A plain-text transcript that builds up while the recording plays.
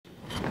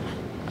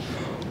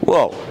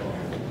Whoa,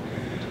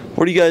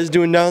 what are you guys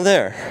doing down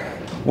there?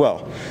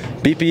 Well,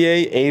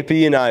 BPA, AP,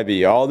 and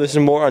IB, all this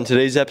and more on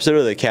today's episode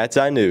of the Cat's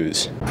Eye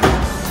News.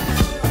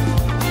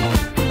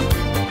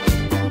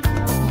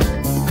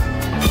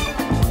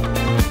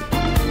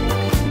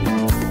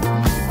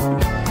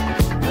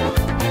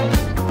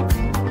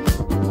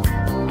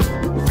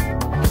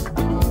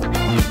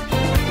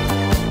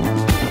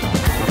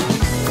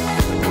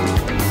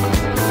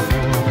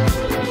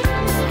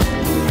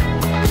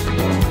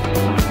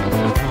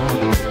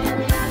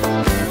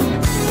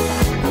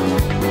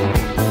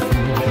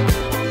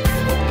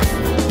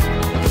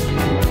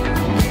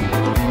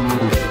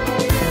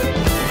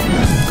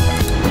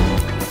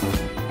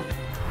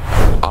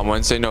 On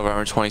Wednesday,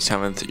 November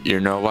 27th, your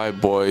Novi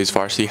boys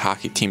varsity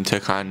hockey team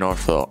took on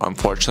Northville.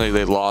 Unfortunately,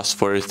 they lost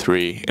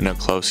 4-3 in a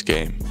close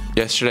game.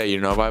 Yesterday,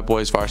 your Novi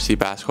boys varsity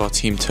basketball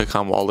team took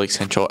on Wall Lake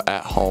Central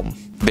at home.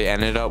 They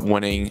ended up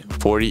winning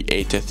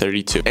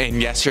 48-32.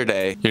 And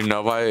yesterday, your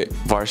Novi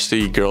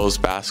varsity girls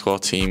basketball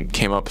team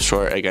came up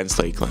short against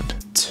Lakeland.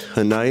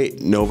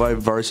 Tonight, Novi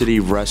varsity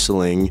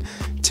wrestling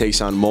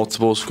takes on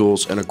multiple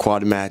schools in a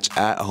quad match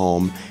at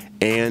home,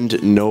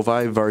 and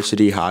Novi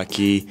varsity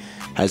hockey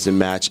has a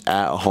match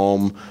at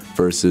home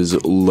versus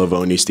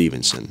Livonia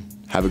Stevenson.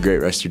 Have a great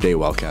rest of your day,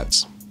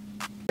 Wildcats.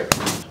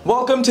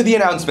 Welcome to the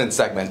announcement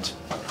segment.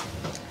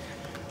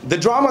 The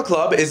Drama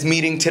Club is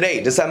meeting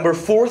today, December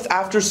 4th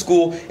after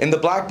school in the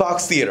Black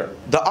Box Theater.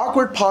 The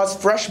Awkward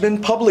Pause Freshman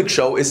Public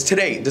Show is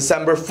today,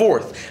 December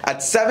 4th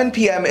at 7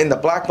 p.m. in the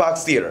Black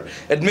Box Theater.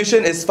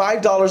 Admission is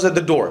 $5 at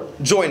the door.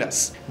 Join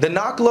us. The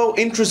Knock Low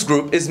Interest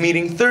Group is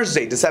meeting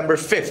Thursday, December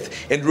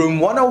 5th in room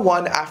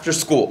 101 after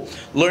school.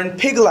 Learn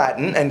Pig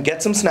Latin and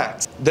get some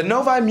snacks. The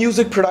Novi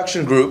Music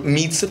Production Group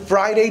meets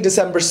Friday,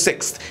 December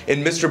 6th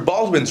in Mr.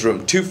 Baldwin's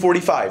room,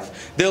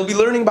 245. They'll be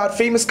learning about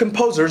famous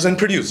composers and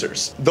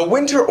producers. The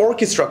Winter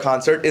Orchestra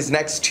concert is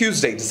next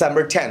Tuesday,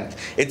 December 10th.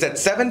 It's at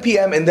 7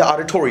 p.m. in the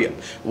auditorium.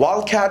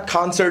 Wildcat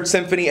Concert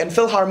Symphony and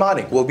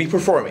Philharmonic will be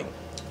performing.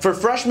 For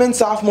freshmen,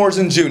 sophomores,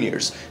 and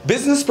juniors,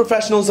 Business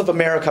Professionals of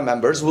America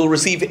members will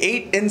receive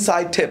 8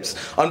 inside tips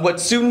on what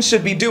students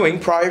should be doing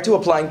prior to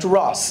applying to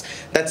Ross.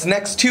 That's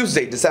next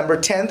Tuesday, December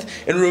 10th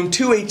in room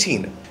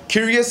 218.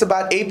 Curious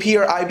about AP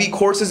or IB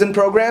courses and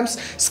programs?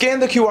 Scan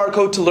the QR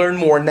code to learn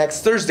more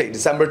next Thursday,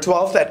 December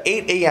 12th at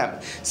 8 a.m.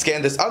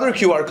 Scan this other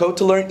QR code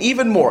to learn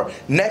even more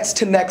next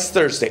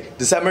Thursday,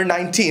 December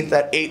 19th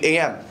at 8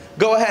 a.m.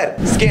 Go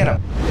ahead, scan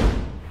them.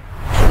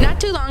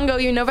 Not too long ago,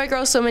 your Novi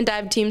girls swim and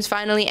dive teams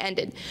finally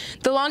ended.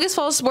 The longest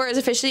fall sport is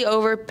officially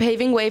over,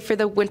 paving way for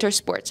the winter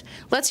sports.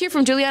 Let's hear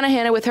from Juliana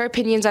Hanna with her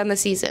opinions on the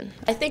season.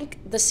 I think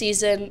the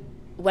season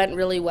went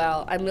really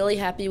well. I'm really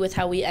happy with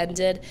how we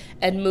ended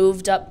and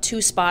moved up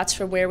 2 spots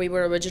from where we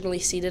were originally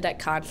seated at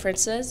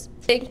conferences.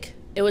 I think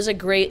it was a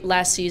great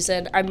last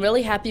season. I'm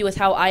really happy with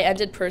how I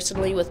ended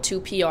personally with 2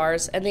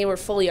 PRs, and they were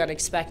fully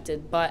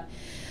unexpected. But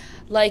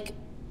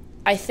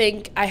I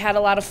think I had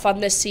a lot of fun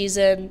this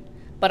season,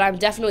 but I'm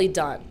definitely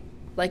done.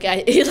 I'm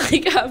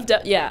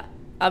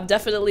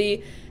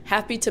definitely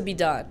happy to be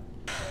done.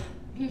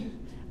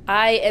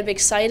 I am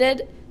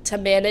excited to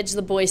manage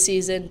the boys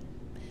season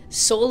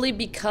solely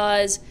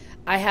because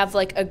I have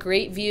a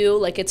great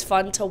view. It's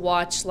fun to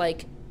watch,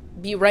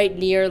 be right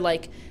near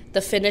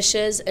the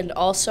finishes, and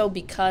also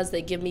because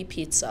they give me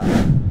pizza.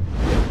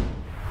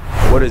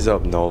 What is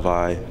up,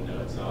 Novi?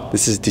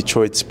 This is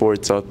Detroit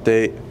Sports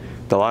Update.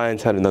 The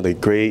Lions had another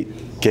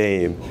great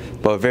game,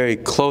 but a very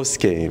close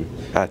game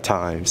at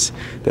times.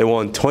 They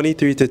won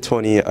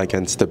 23-20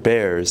 against the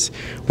Bears,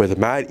 with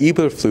Matt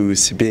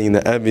Eberflus being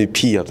the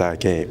MVP of that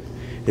game.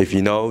 If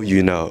you know,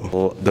 you know.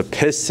 Well, the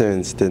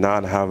Pistons did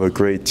not have a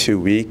great 2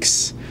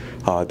 weeks.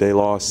 They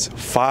lost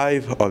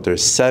 5 of their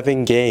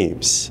 7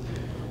 games.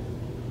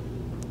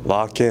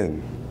 Lock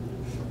in.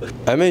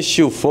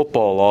 MSU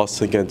football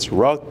lost against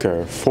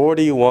Rutgers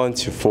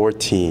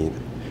 41-14.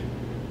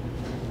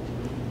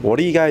 What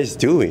are you guys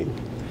doing?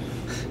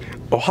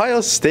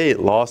 Ohio State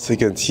lost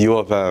against U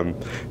of M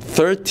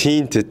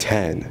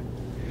 13-10.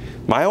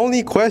 My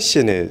only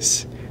question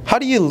is, how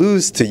do you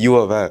lose to U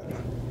of M?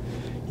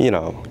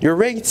 You're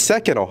ranked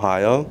 2nd,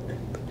 Ohio.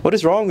 What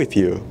is wrong with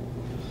you?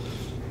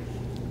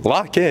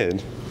 Lock in.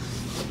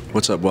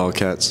 What's up,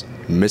 Wildcats?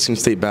 Michigan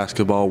State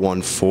basketball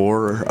won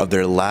 4 of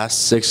their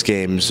last 6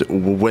 games,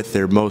 with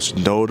their most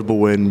notable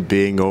win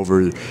being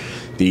over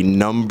the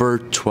number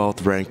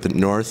 12th ranked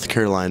North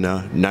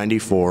Carolina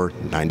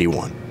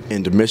 94-91.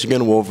 And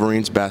Michigan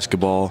Wolverines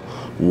basketball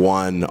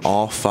won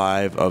all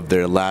 5 of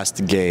their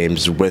last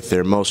games, with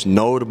their most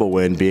notable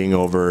win being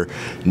over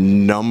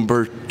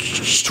number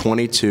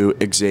 22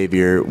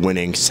 Xavier,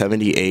 winning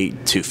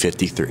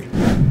 78-53.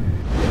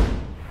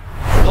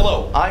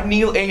 Hello, I'm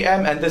Neil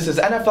A.M. and this is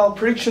NFL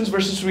Predictions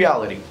versus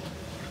Reality.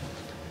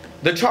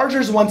 The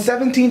Chargers won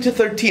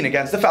 17-13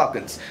 against the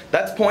Falcons.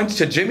 That's points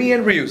to Jimmy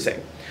and Ryusei.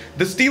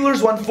 The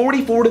Steelers won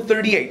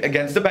 44-38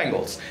 against the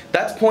Bengals.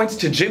 That's points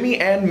to Jimmy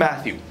and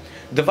Matthew.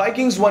 The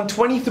Vikings won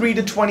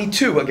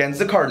 23-22 against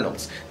the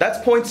Cardinals. That's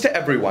points to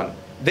everyone.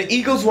 The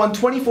Eagles won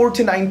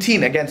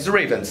 24-19 against the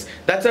Ravens.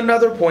 That's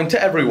another point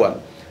to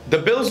everyone. The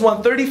Bills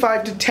won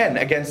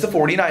 35-10 against the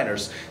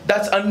 49ers.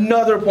 That's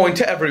another point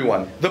to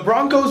everyone. The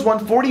Broncos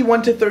won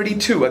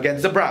 41-32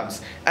 against the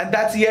Browns, and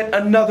that's yet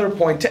another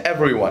point to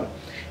everyone.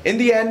 In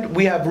the end,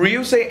 we have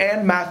Ryusei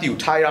and Matthew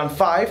tied on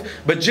 5,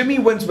 but Jimmy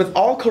wins with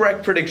all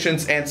correct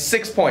predictions and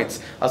 6 points.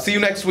 I'll see you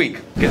next week.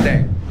 Good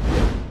day.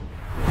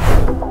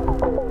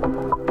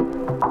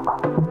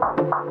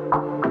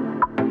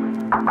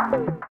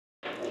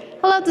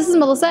 Hello, this is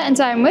Melissa, and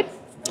I'm with.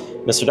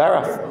 Mr.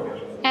 Dyroff.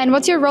 And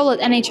what's your role at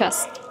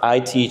NHS? I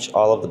teach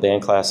all of the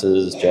band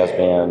classes, jazz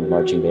band,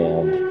 marching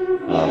band,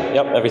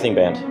 everything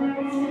band.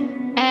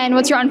 And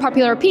what's your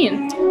unpopular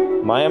opinion?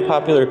 My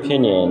unpopular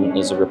opinion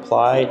is a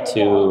reply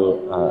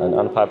to an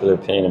unpopular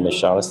opinion of Ms.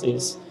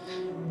 Shaughnessy's,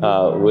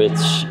 which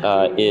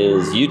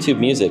is YouTube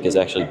Music is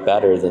actually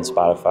better than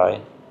Spotify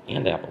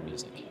and Apple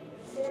Music.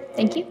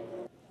 Thank you.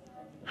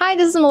 Hi,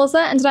 this is Melissa,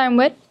 and today I'm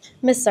with.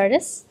 Miss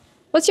Sardis.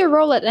 What's your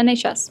role at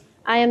NHS?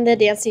 I am the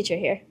dance teacher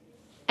here.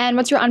 And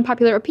what's your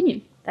unpopular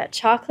opinion? That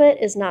chocolate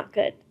is not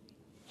good.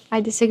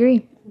 I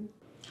disagree.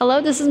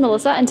 Hello, this is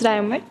Melissa, and today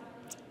I'm with.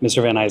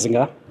 Mr. Van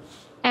Eisinga.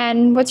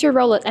 And what's your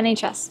role at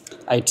NHS?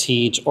 I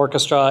teach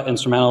orchestra,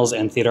 instrumentals,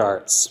 and theater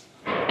arts.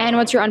 And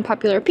what's your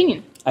unpopular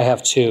opinion? I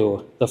have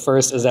 2. The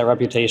first is that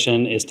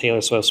Reputation is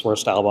Taylor Swift's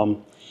worst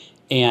album,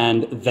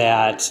 and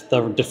that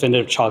the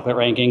definitive chocolate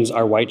rankings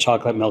are white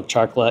chocolate, milk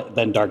chocolate,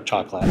 then dark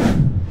chocolate.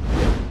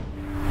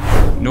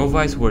 Nova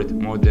is worth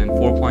more than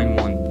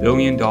 $4.1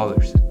 billion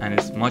and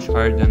is much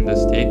higher than the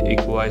state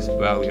equalized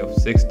value of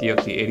 60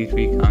 of the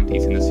 83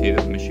 counties in the state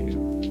of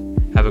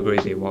Michigan. Have a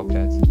great day,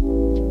 Wildcats.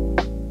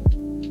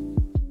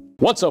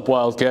 What's up,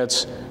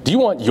 Wildcats? Do you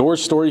want your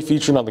story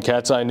featured on the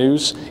Cat's Eye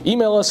News?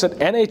 Email us at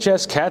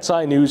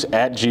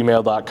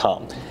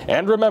nhscatseyenews@gmail.com.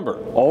 And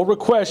remember, all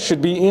requests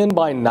should be in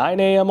by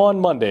 9 a.m. on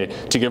Monday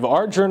to give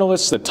our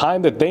journalists the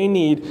time that they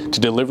need to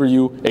deliver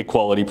you a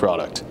quality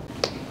product.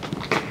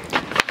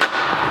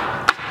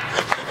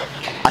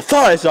 I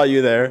thought I saw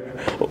you there.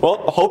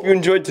 Well, I hope you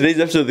enjoyed today's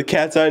episode of the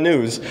Cat's Eye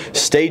News.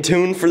 Stay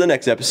tuned for the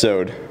next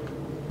episode.